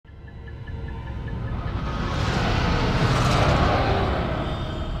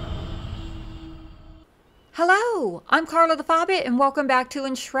Hello, I'm Carla the Fobbit and welcome back to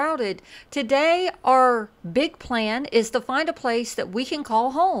Enshrouded. Today our big plan is to find a place that we can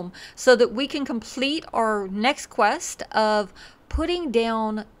call home so that we can complete our next quest of putting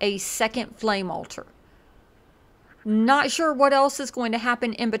down a second flame altar. Not sure what else is going to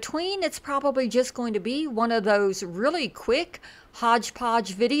happen in between. It's probably just going to be one of those really quick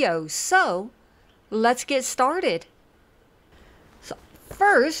hodgepodge videos. So let's get started.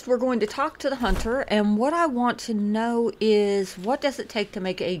 First, we're going to talk to the hunter, and what I want to know is what does it take to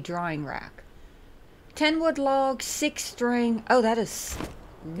make a drying rack? 10 wood logs, 6 string. Oh, that is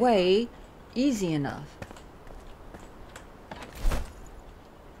way easy enough.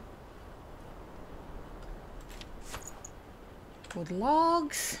 Wood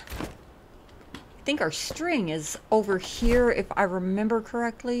logs. I think our string is over here if I remember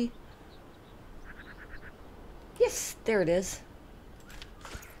correctly. Yes, there it is.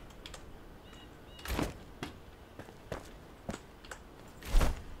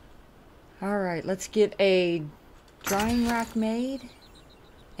 Alright, let's get a drying rack made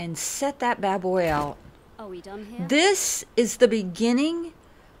and set that bad boy out. Are we done here? This is the beginning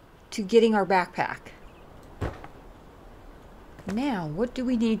to getting our backpack. Now, what do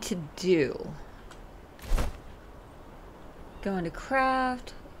we need to do? Going to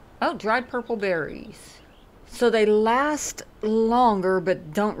craft. Oh, dried purple berries. So they last longer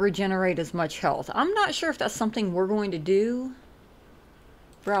but don't regenerate as much health. I'm not sure if that's something we're going to do.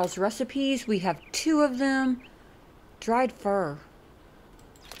 Browse recipes. We have 2 of them. Dried fur.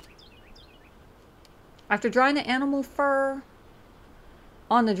 After drying the animal fur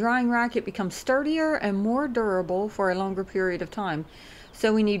on the drying rack, it becomes sturdier and more durable for a longer period of time.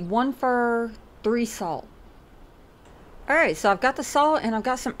 So we need 1 fur, 3 salt. Alright, so I've got the salt and I've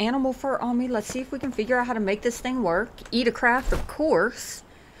got some animal fur on me. Let's see if we can figure out how to make this thing work. Eat a craft, of course.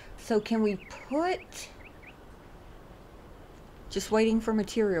 So can we put... Just waiting for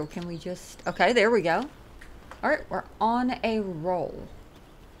material. Can we just... Okay, there we go. Alright, we're on a roll.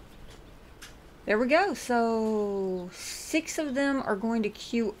 There we go. So 6 of them are going to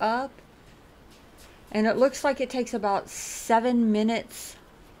queue up. And it looks like it takes about 7 minutes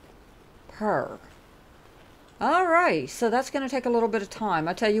per. Alright, so that's going to take a little bit of time.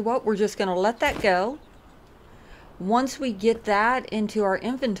 I tell you what, we're just going to let that go. Once we get that into our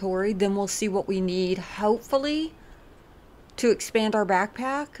inventory, then we'll see what we need, hopefully, to expand our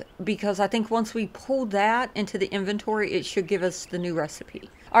backpack, because I think once we pull that into the inventory, it should give us the new recipe.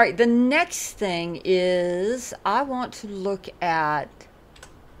 All right, the next thing is I want to look at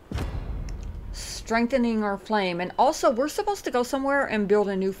strengthening our flame. And also, we're supposed to go somewhere and build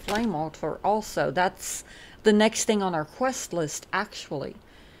a new flame altar also. That's the next thing on our quest list, actually.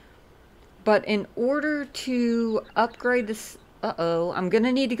 But in order to upgrade this... I'm going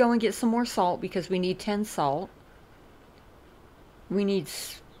to need to go and get some more salt because we need 10 salt. We need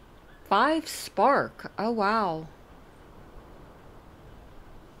 5 spark. Oh, wow.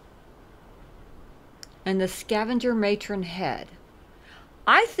 And the scavenger matron head.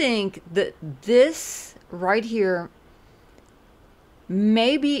 I think that this right here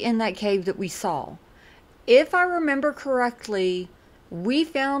may be in that cave that we saw. If I remember correctly, we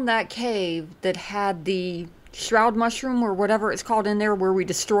found that cave that had the shroud mushroom or whatever it's called in there, where we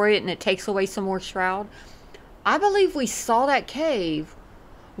destroy it and it takes away some more shroud. I believe we saw that cave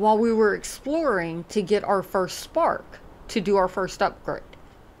while we were exploring to get our first spark, to do our first upgrade.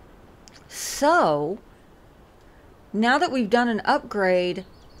 So, now that we've done an upgrade,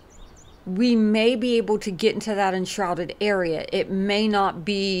 we may be able to get into that enshrouded area. It may not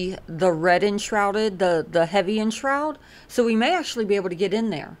be the red enshrouded, the heavy enshroud, so we may actually be able to get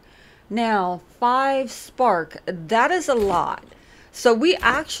in there. Now, 5 spark, that is a lot. So we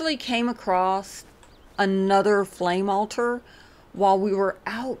actually came across another flame altar while we were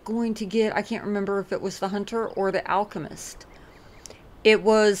out going to get, I can't remember if it was the hunter or the alchemist. It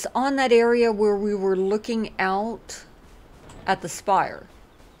was on that area where we were looking out at the spire.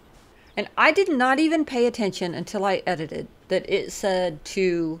 And I did not even pay attention until I edited that it said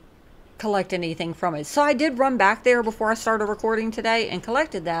to collect anything from it. So I did run back there before I started recording today and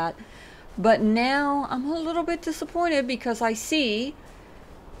collected that. But now I'm a little bit disappointed because I see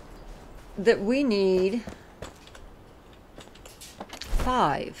that we need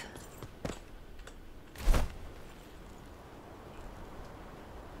 5.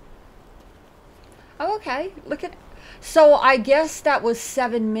 Oh, okay. Look at... So I guess that was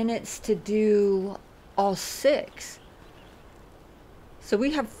 7 minutes to do all 6. So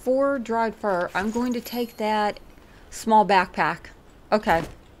we have 4 dried fur. I'm going to take that small backpack. Okay.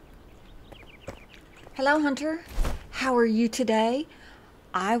 Hello, Hunter. How are you today?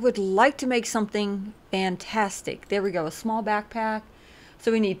 I would like to make something fantastic. There we go, a small backpack.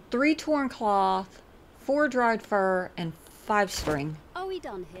 So we need 3 torn cloth, 4 dried fur, and 5 string. Are we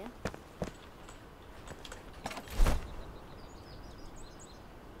done here?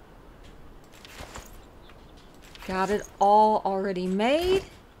 Got it all already made.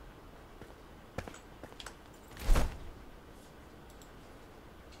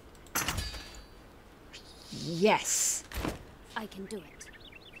 Yes. I can do it.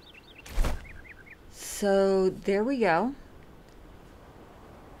 So there we go.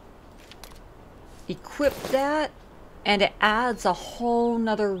 Equip that, and it adds a whole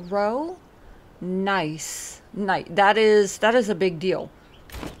nother row. Nice. Nice. That is a big deal.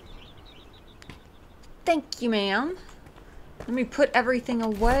 Thank you, ma'am. Let me put everything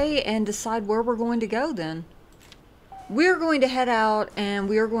away and decide where we're going to go then. We're going to head out and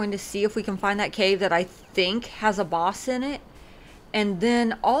we are going to see if we can find that cave that I think has a boss in it. And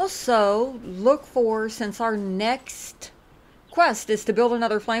then also look for, since our next quest is to build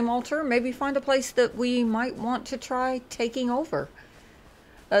another flame altar, maybe find a place that we might want to try taking over.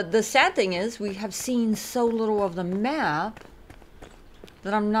 The sad thing is we have seen so little of the map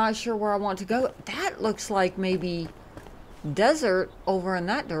that I'm not sure where I want to go. That looks like maybe desert over in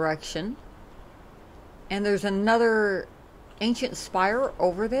that direction. And there's another ancient spire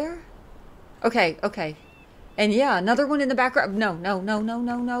over there. Okay, okay. And yeah, another one in the background. No, no, no, no,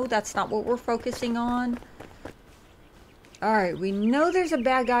 no, no. That's not what we're focusing on. Alright, we know there's a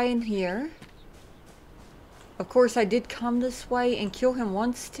bad guy in here. Of course, I did come this way and kill him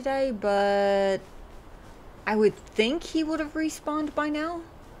once today, but I would think he would have respawned by now.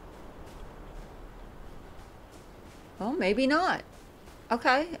 Well, maybe not.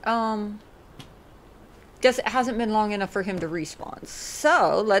 Okay, guess it hasn't been long enough for him to respawn.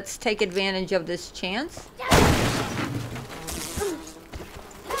 So, let's take advantage of this chance.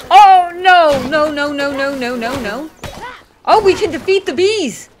 Oh, no! No, no, no, no, no, no, no. Oh, we can defeat the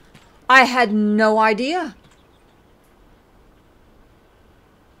bees! I had no idea.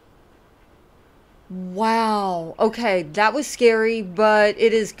 Wow. Okay, that was scary, but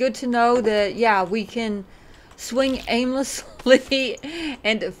it is good to know that, yeah, we can swing aimlessly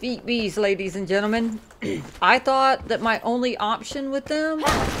and defeat bees, ladies and gentlemen. I thought that my only option with them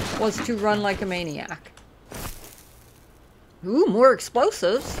was to run like a maniac. Ooh, more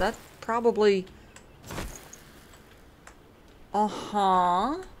explosives. That probably...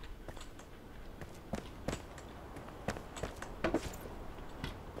 Uh-huh.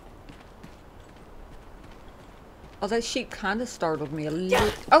 Oh, that sheep kind of startled me a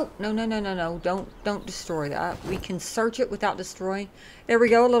little. Oh, no, no, no, no, no. Don't destroy that. We can search it without destroying. There we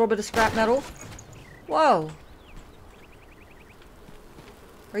go. A little bit of scrap metal. Whoa.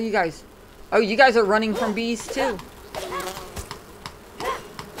 Are you guys? Oh, you guys are running from bees too.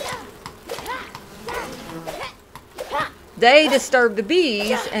 They disturbed the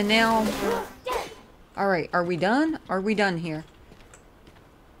bees and now... Alright, are we done? Are we done here?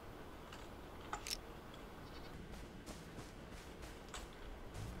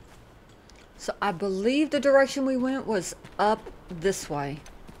 So I believe the direction we went was up this way.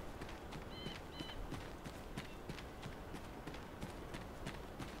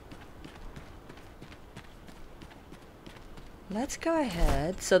 Let's go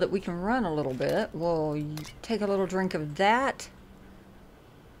ahead so that we can run a little bit. We'll take a little drink of that.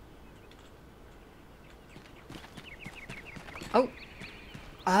 Oh.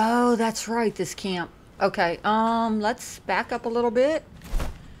 Oh, that's right, this camp. Okay, let's back up a little bit.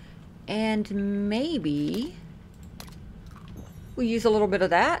 And maybe we use a little bit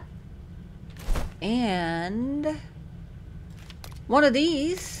of that. And one of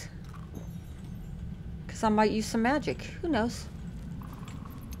these. Because I might use some magic. Who knows?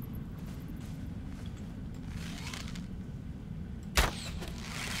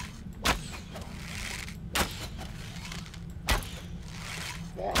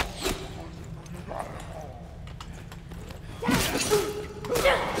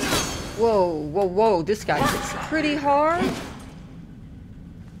 Whoa, whoa, whoa. This guy hits pretty hard.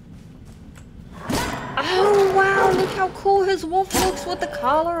 Oh, wow. Look how cool his wolf looks with the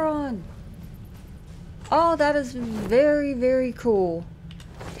collar on. Oh, that is very, very cool.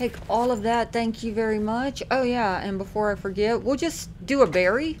 Take all of that. Thank you very much. Oh, yeah. And before I forget, we'll just do a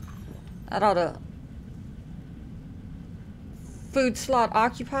berry. That ought to... Food slot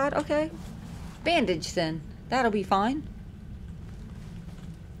occupied. Okay. Bandage then. That'll be fine.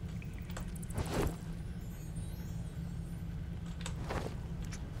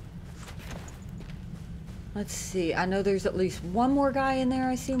 Let's see. I know there's at least one more guy in there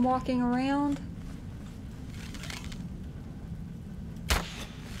I see him walking around.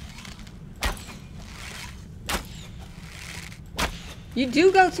 You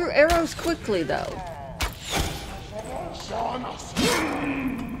do go through arrows quickly, though.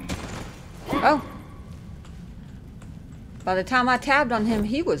 Oh. By the time I tabbed on him,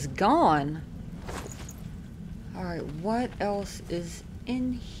 he was gone. Alright, what else is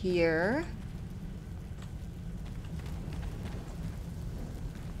in here?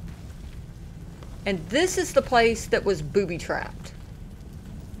 And this is the place that was booby-trapped.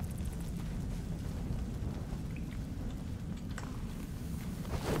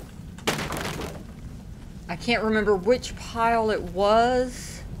 I can't remember which pile it was.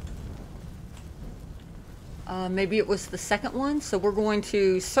 Maybe it was the second one. So we're going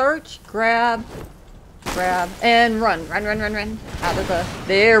to search, grab, and run. Run. Out of the...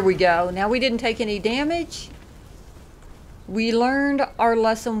 There we go. Now we didn't take any damage. We learned our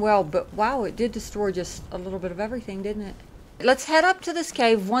lesson well, but wow, it did destroy just a little bit of everything, didn't it? Let's head up to this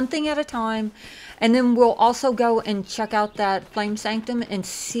cave one thing at a time, and then we'll also go and check out that flame sanctum and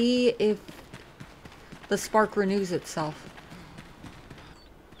see if the spark renews itself.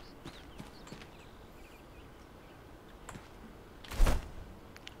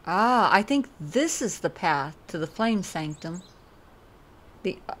 Ah, I think this is the path to the flame sanctum.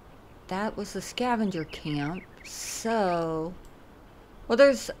 That was the scavenger camp. So, well,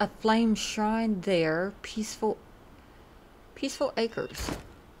 there's a flame shrine there. Peaceful acres.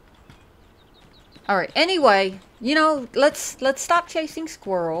 All right. Anyway, you know, let's stop chasing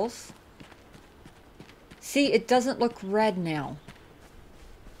squirrels. See, it doesn't look red now.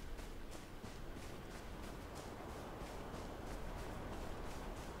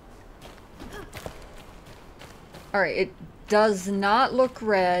 All right, it does not look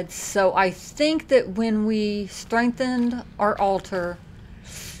red, so I think that when we strengthened our altar,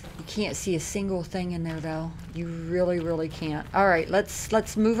 you can't see a single thing in there though. You really can't. All right,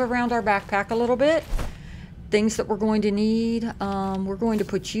 let's move around our backpack a little bit. Things that we're going to need. We're going to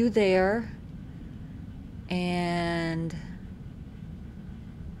put you there, and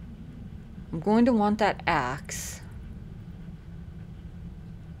I'm going to want that axe.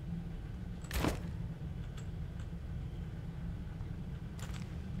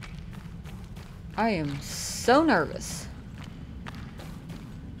 I am so nervous.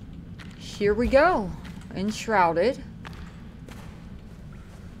 Here we go. Enshrouded.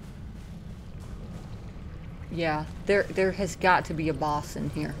 Yeah, there has got to be a boss in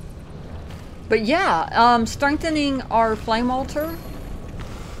here. But yeah, strengthening our flame altar.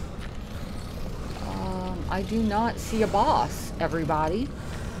 I do not see a boss, everybody.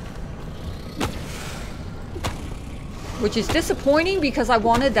 Which is disappointing because I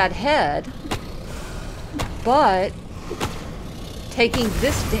wanted that head. But taking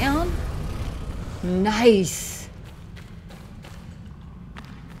this down, nice.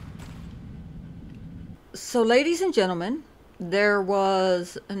 So ladies and gentlemen, there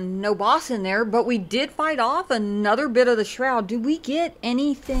was no boss in there, but we did fight off another bit of the shroud. Do we get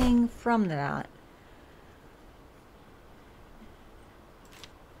anything from that?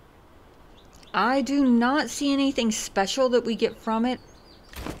 I do not see anything special that we get from it.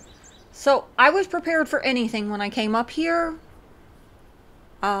 So I was prepared for anything when I came up here.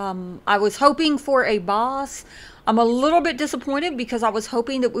 I was hoping for a boss. I'm a little bit disappointed because I was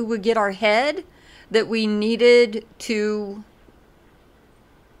hoping that we would get our head that we needed to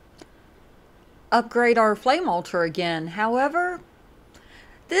upgrade our flame altar again. However,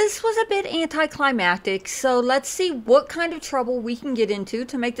 this was a bit anticlimactic, so let's see what kind of trouble we can get into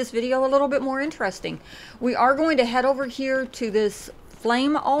to make this video a little bit more interesting. We are going to head over here to this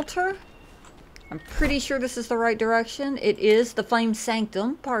flame altar. I'm pretty sure this is the right direction. It is the flame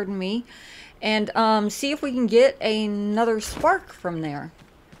sanctum, pardon me. And see if we can get another spark from there.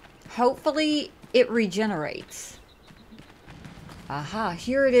 Hopefully it regenerates. Aha,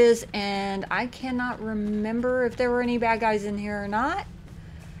 here it is. And I cannot remember if there were any bad guys in here or not.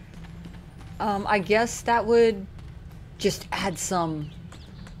 I guess that would just add some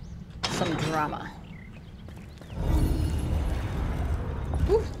drama.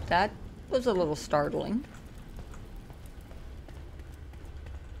 Ooh, that was a little startling.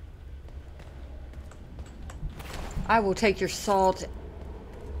 I will take your salt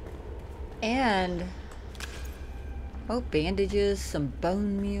and bandages, some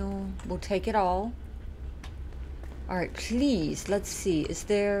bone meal. We'll take it all. All right, please, let's see. Is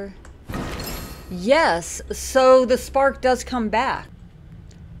there... Yes, so the spark does come back.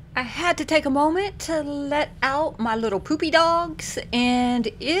 I had to take a moment to let out my little poopy dogs, and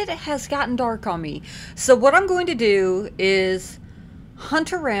it has gotten dark on me. So what I'm going to do is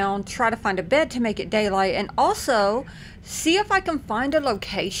hunt around, try to find a bed to make it daylight, and also see if I can find a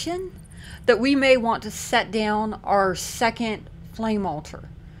location that we may want to set down our second flame altar.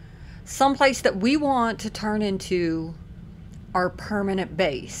 Someplace that we want to turn into our permanent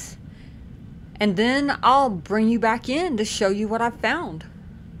base. And then I'll bring you back in to show you what I've found.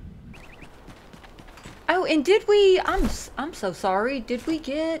 Oh, and did we, I'm so sorry, did we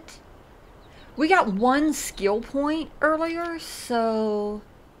get, we got 1 skill point earlier, so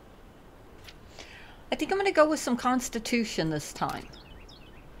I think I'm going to go with some Constitution this time.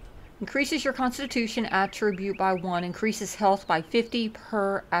 Increases your Constitution attribute by 1, increases health by 50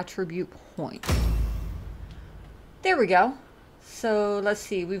 per attribute point. There we go. So let's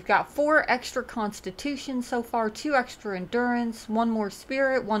see, we've got 4 extra Constitution so far, 2 extra Endurance, 1 more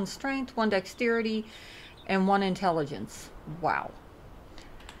Spirit, 1 Strength, 1 Dexterity, and 1 Intelligence. Wow.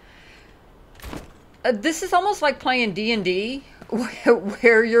 This is almost like playing D&D,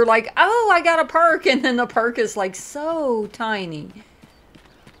 where you're like, oh, I got a perk, and then the perk is like so tiny.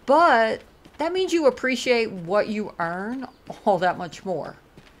 But that means you appreciate what you earn all that much more.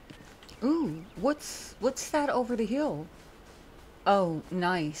 Ooh, what's that over the hill? Oh,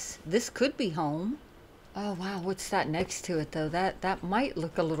 nice. This could be home. Oh, wow, what's that next to it, though? That might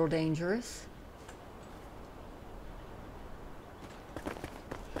look a little dangerous.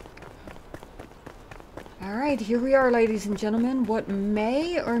 All right, here we are, ladies and gentlemen. What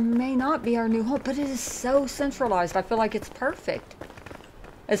may or may not be our new home, but it is so centralized. I feel like it's perfect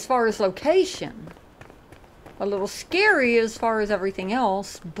as far as location. A little scary as far as everything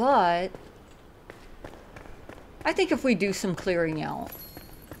else, but I think if we do some clearing out.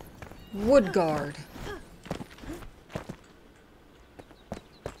 Wood guard.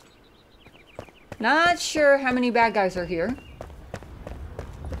 Not sure how many bad guys are here.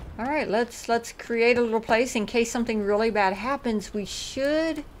 All right, let's create a little place in case something really bad happens. We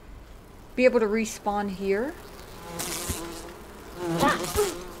should be able to respawn here.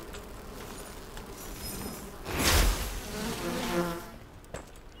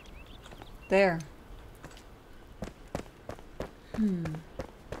 There.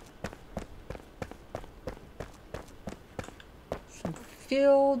 Some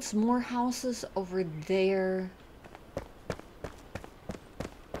fields, more houses over there.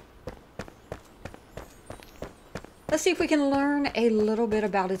 Let's see if we can learn a little bit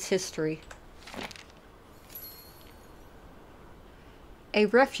about its history. A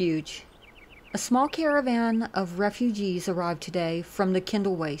refuge. A small caravan of refugees arrived today from the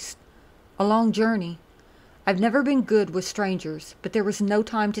Kindle Waste. A long journey. I've never been good with strangers, but there was no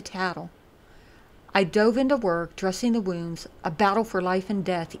time to tattle. I dove into work, dressing the wounds, a battle for life and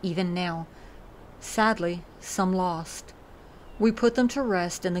death even now. Sadly, some lost. We put them to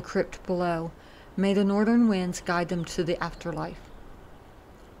rest in the crypt below. May the northern winds guide them to the afterlife.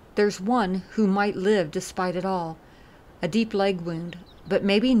 There's one who might live despite it all. A deep leg wound, but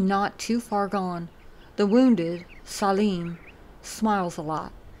maybe not too far gone. The wounded, Salim, smiles a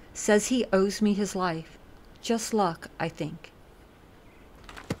lot. Says he owes me his life. Just luck, I think.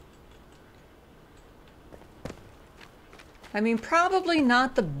 I mean, probably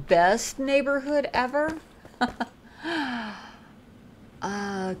not the best neighborhood ever.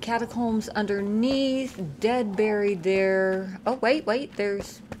 Catacombs underneath, dead buried there. Oh, wait,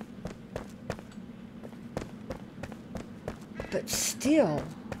 there's... But still...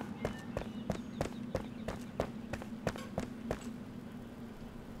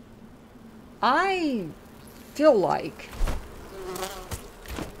 I feel like...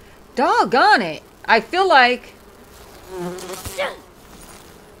 Doggone it! I feel like...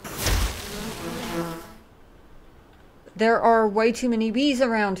 There are way too many bees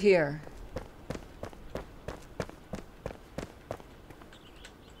around here.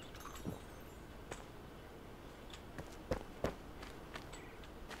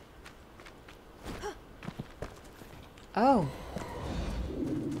 Oh.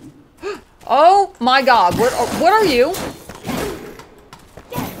 Oh my God, what are you?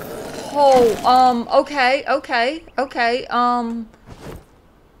 Oh, okay.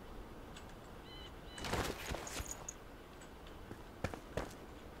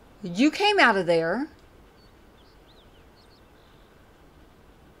 You came out of there.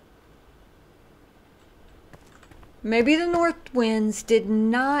 Maybe the north winds did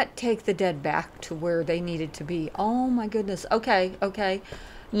not take the dead back to where they needed to be. Oh my goodness. Okay.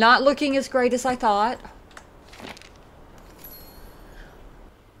 Not looking as great as I thought.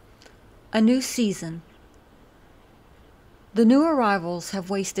 A new season. The new arrivals have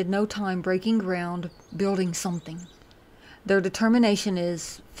wasted no time breaking ground, building something. Their determination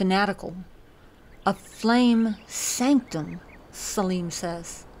is fanatical. A flame sanctum, Salim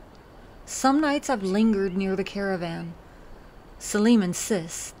says. Some nights I've lingered near the caravan. Salim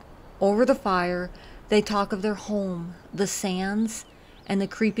insists. Over the fire, They talk of their home, the sands, and the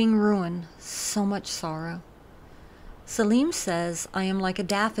creeping ruin, so much sorrow. Salim says I am like a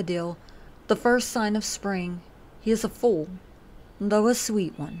daffodil, the first sign of spring. He is a fool, though a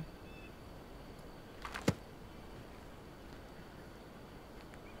sweet one.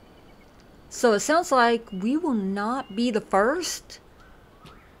 So it sounds like we will not be the first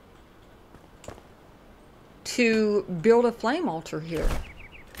to build a flame altar here.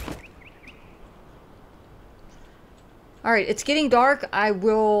 Alright, it's getting dark. I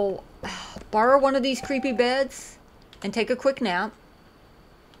will borrow one of these creepy beds and take a quick nap.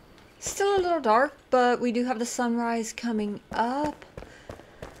 Still a little dark, but we do have the sunrise coming up.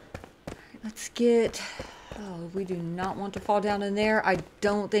 Let's get... Oh, we do not want to fall down in there. I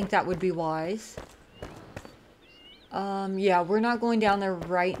don't think that would be wise. Yeah, we're not going down there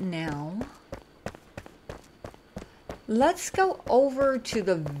right now. Let's go over to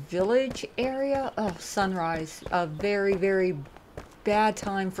the village area. Oh, sunrise. A very, very bad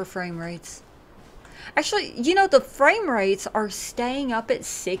time for frame rates. Actually, you know, the frame rates are staying up at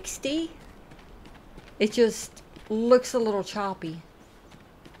 60. It just looks a little choppy.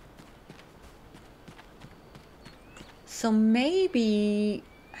 So maybe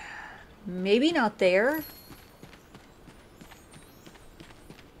not there.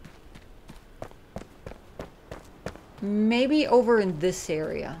 Maybe over in this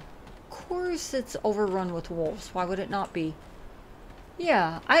area. Of course it's overrun with wolves. Why would it not be?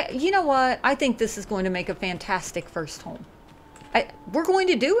 Yeah, you know what? I think this is going to make a fantastic first home. We're going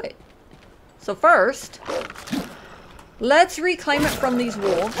to do it. So first, let's reclaim it from these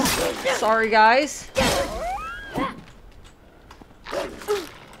wolves. Sorry, guys.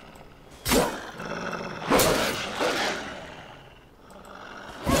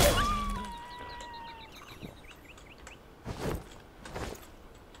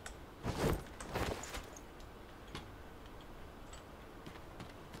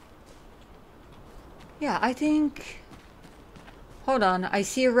 Yeah, I think... Hold on, I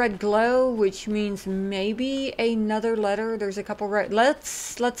see a red glow, which means maybe another letter. There's a couple red...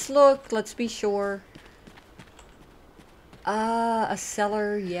 Let's look, let's be sure. A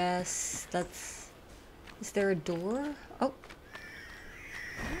cellar, yes. That's... Is there a door? Oh.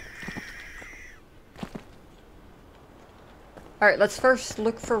 Alright, let's first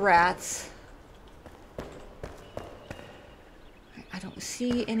look for rats. I don't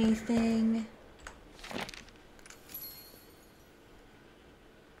see anything.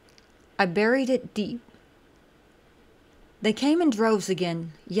 I buried it deep. They came in droves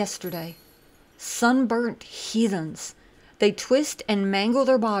again yesterday. Sunburnt heathens. They twist and mangle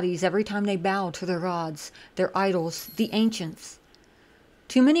their bodies every time they bow to their gods, their idols, the ancients.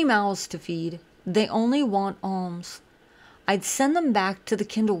 Too many mouths to feed. They only want alms. I'd send them back to the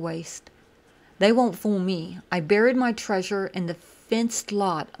Kindle waste. They won't fool me. I buried my treasure in the fenced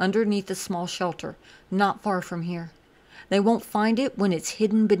lot underneath a small shelter, not far from here. They won't find it when it's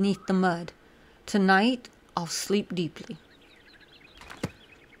hidden beneath the mud. Tonight, I'll sleep deeply.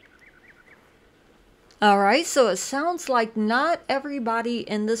 Alright, so it sounds like not everybody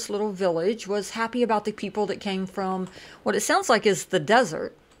in this little village was happy about the people that came from what it sounds like is the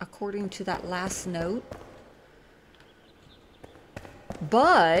desert, according to that last note.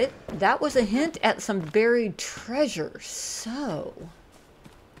 But that was a hint at some buried treasure, so...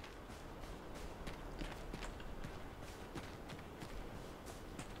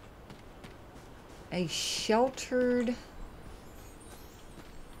 A sheltered...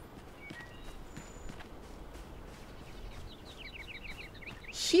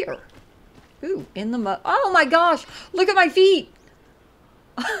 Here. Ooh, in the mud. Oh my gosh! Look at my feet!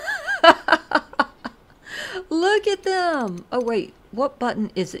 Look at them! Oh wait, what button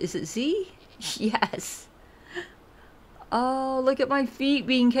is it? Is it Z? Yes. Oh, look at my feet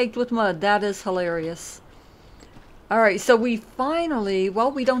being caked with mud. That is hilarious. Alright, so we finally...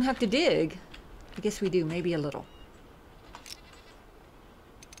 Well, we don't have to dig. I guess we do, maybe a little.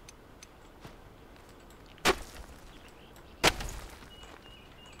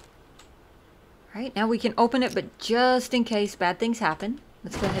 Alright, now we can open it, but just in case bad things happen,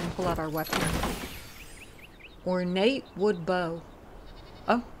 let's go ahead and pull out our weapon. Ornate wood bow.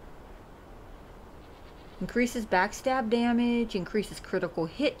 Oh. Increases backstab damage, increases critical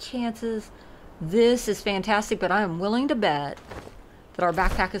hit chances. This is fantastic, but I am willing to bet that our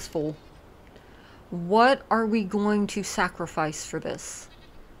backpack is full. What are we going to sacrifice for this?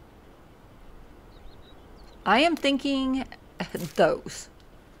 I am thinking those.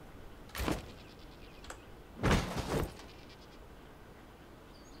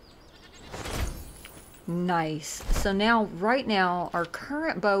 Nice. So now, right now, our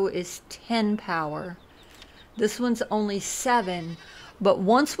current bow is 10 power. This one's only 7. But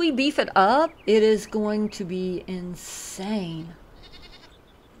once we beef it up, it is going to be insane.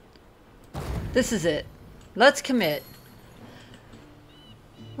 This is it. Let's commit.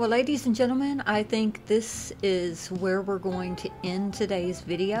 Well, ladies and gentlemen, I think this is where we're going to end today's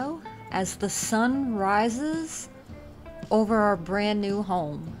video as the sun rises over our brand new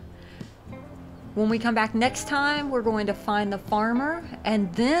home. When we come back next time, we're going to find the farmer,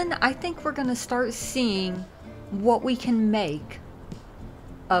 and then I think we're going to start seeing what we can make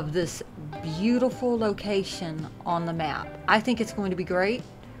of this beautiful location on the map. I think it's going to be great.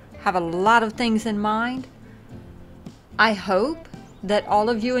 Have a lot of things in mind. I hope that all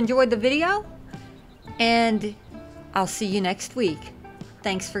of you enjoyed the video, and I'll see you next week.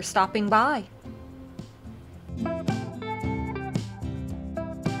 Thanks for stopping by.